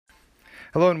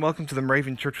Hello and welcome to the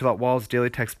Moravian Church Without Walls Daily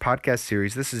Text Podcast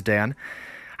Series. This is Dan.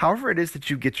 However it is that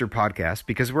you get your podcast,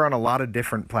 because we're on a lot of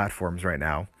different platforms right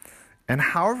now, and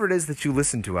however it is that you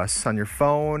listen to us on your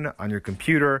phone, on your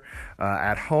computer,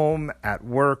 at home, at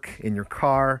work, in your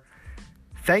car,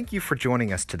 thank you for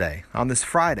joining us today on this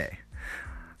Friday.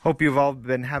 Hope you've all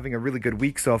been having a really good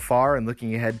week so far and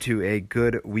looking ahead to a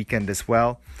good weekend as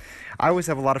well. I always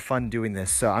have a lot of fun doing this,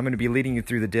 so I'm going to be leading you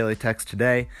through the daily text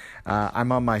today.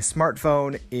 I'm on my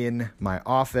smartphone in my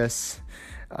office,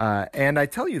 and I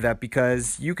tell you that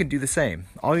because you can do the same.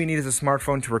 All you need is a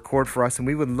smartphone to record for us, and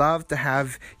we would love to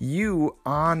have you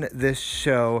on this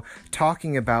show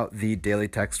talking about the daily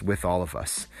text with all of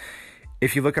us.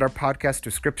 If you look at our podcast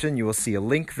description, you will see a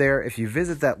link there. If you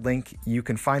visit that link, you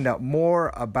can find out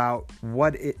more about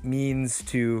what it means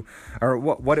to, or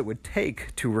what it would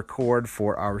take to record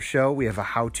for our show. We have a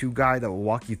how-to guide that will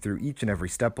walk you through each and every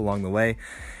step along the way.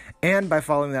 And by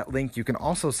following that link, you can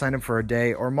also sign up for a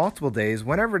day or multiple days,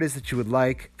 whenever it is that you would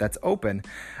like, that's open,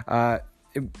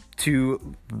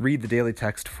 to read the daily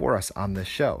text for us on this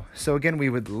show. So again, we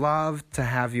would love to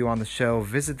have you on the show.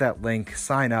 Visit that link,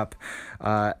 sign up,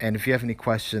 and if you have any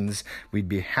questions, we'd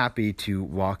be happy to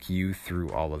walk you through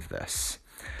all of this.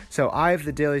 So I have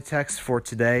the daily text for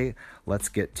today. Let's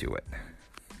get to it.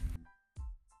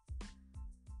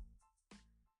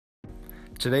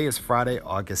 Today is Friday,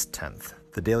 August 10th.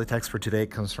 The daily text for today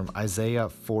comes from Isaiah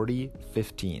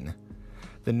 40:15.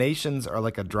 The nations are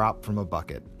like a drop from a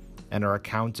bucket, and are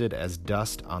accounted as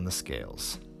dust on the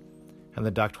scales. And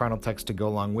the doctrinal text to go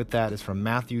along with that is from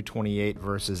Matthew 28,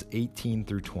 verses 18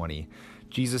 through 20.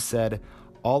 Jesus said,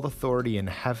 "All authority in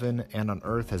heaven and on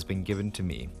earth has been given to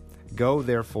me. Go,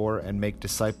 therefore, and make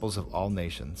disciples of all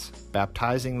nations,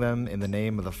 baptizing them in the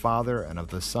name of the Father and of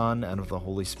the Son and of the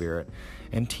Holy Spirit,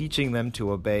 and teaching them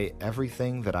to obey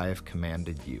everything that I have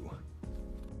commanded you."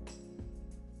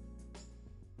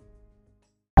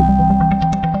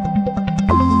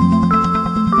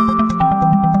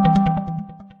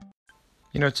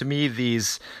 To me,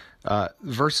 these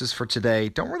verses for today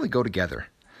don't really go together.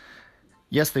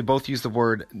 Yes, they both use the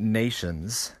word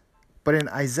nations, but in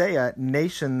Isaiah,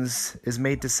 nations is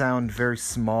made to sound very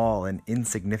small and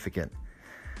insignificant,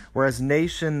 whereas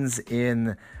nations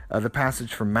in the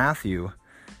passage from Matthew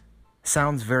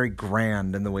sounds very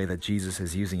grand in the way that Jesus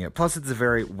is using it. Plus, it's a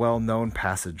very well-known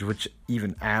passage, which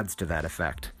even adds to that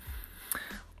effect.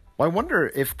 Well, I wonder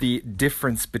if the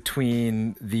difference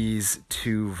between these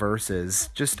two verses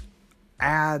just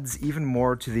adds even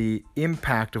more to the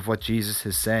impact of what Jesus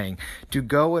is saying, to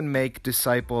go and make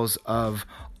disciples of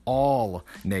all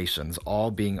nations,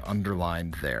 all being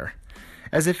underlined there.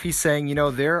 As if he's saying,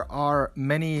 there are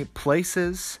many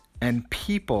places and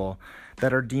people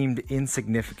that are deemed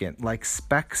insignificant, like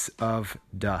specks of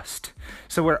dust.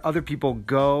 So where other people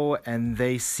go and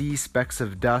they see specks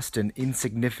of dust and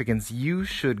insignificance, you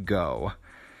should go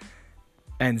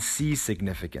and see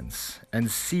significance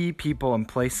and see people in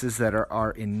places that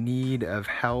are in need of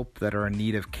help, that are in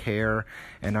need of care,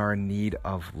 and are in need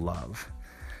of love.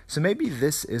 So maybe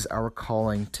this is our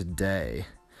calling today,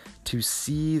 to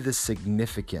see the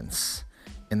significance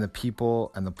in the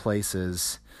people and the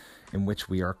places in which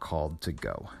we are called to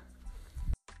go.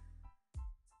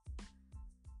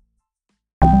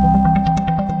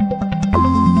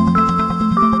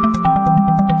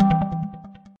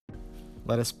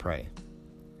 Let us pray.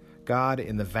 God,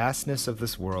 in the vastness of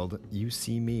this world, you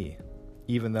see me,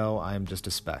 even though I am just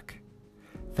a speck.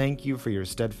 Thank you for your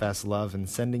steadfast love in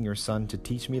sending your Son to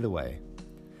teach me the way.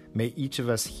 May each of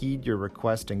us heed your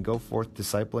request and go forth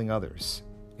discipling others.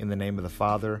 In the name of the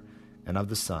Father, and of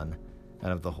the Son,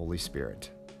 and of the Holy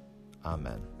Spirit.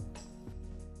 Amen.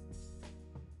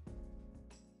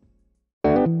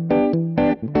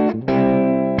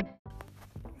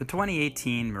 The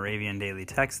 2018 Moravian Daily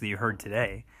Text that you heard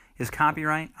today is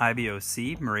copyright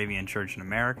IBOC Moravian Church in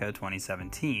America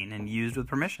 2017 and used with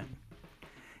permission.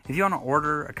 If you want to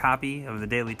order a copy of the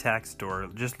Daily Text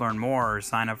or just learn more or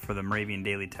sign up for the Moravian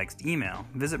Daily Text email,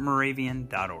 visit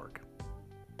moravian.org.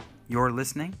 You're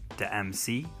listening to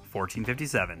MC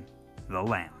 1457, The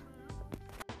Lamb.